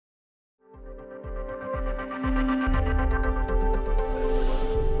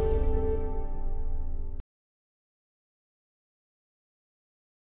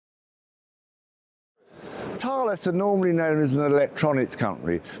Thales are normally known as an electronics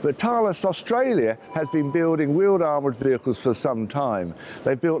company, but Thales Australia has been building wheeled armoured vehicles for some time.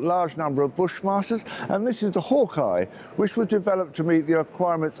 They've built a large number of Bushmasters, and this is the Hawkei, which was developed to meet the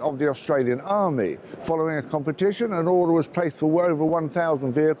requirements of the Australian Army. Following a competition, an order was placed for over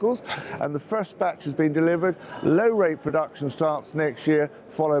 1,000 vehicles, and the first batch has been delivered. Low-rate production starts next year,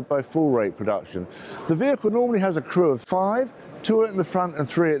 followed by full-rate production. The vehicle normally has a crew of 5, 2 at the front and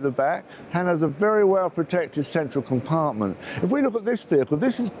 3 at the back, and has a very well protected central compartment. If we look at this vehicle,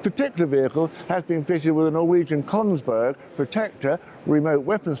 particular vehicle has been fitted with a Norwegian Kongsberg protector remote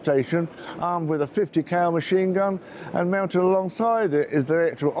weapon station, armed with a 50 cal machine gun, and mounted alongside it is the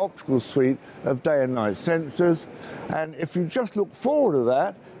electro-optical suite of day and night sensors. And if you just look forward to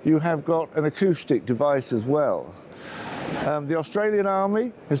that, you have got an acoustic device as well. The Australian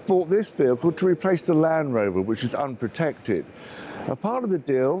Army has bought this vehicle to replace the Land Rover, which is unprotected. A part of the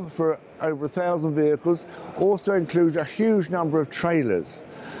deal for over 1,000 vehicles also includes a huge number of trailers.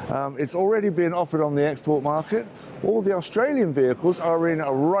 It's already been offered on the export market. All the Australian vehicles are in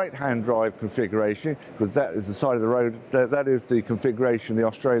a right-hand drive configuration, because that is the side of the road, that is the configuration the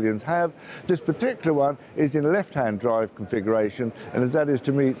Australians have. This particular one is in left-hand drive configuration, and that is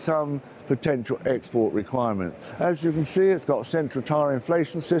to meet some potential export requirement. As you can see, it's got a central tyre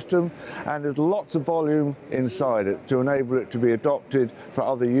inflation system, and there's lots of volume inside it to enable it to be adopted for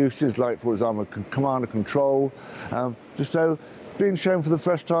other uses, like, for example, command and control. So being shown for the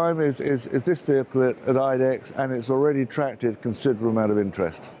first time is this vehicle at IDEX, and it's already attracted considerable amount of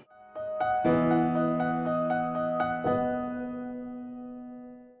interest.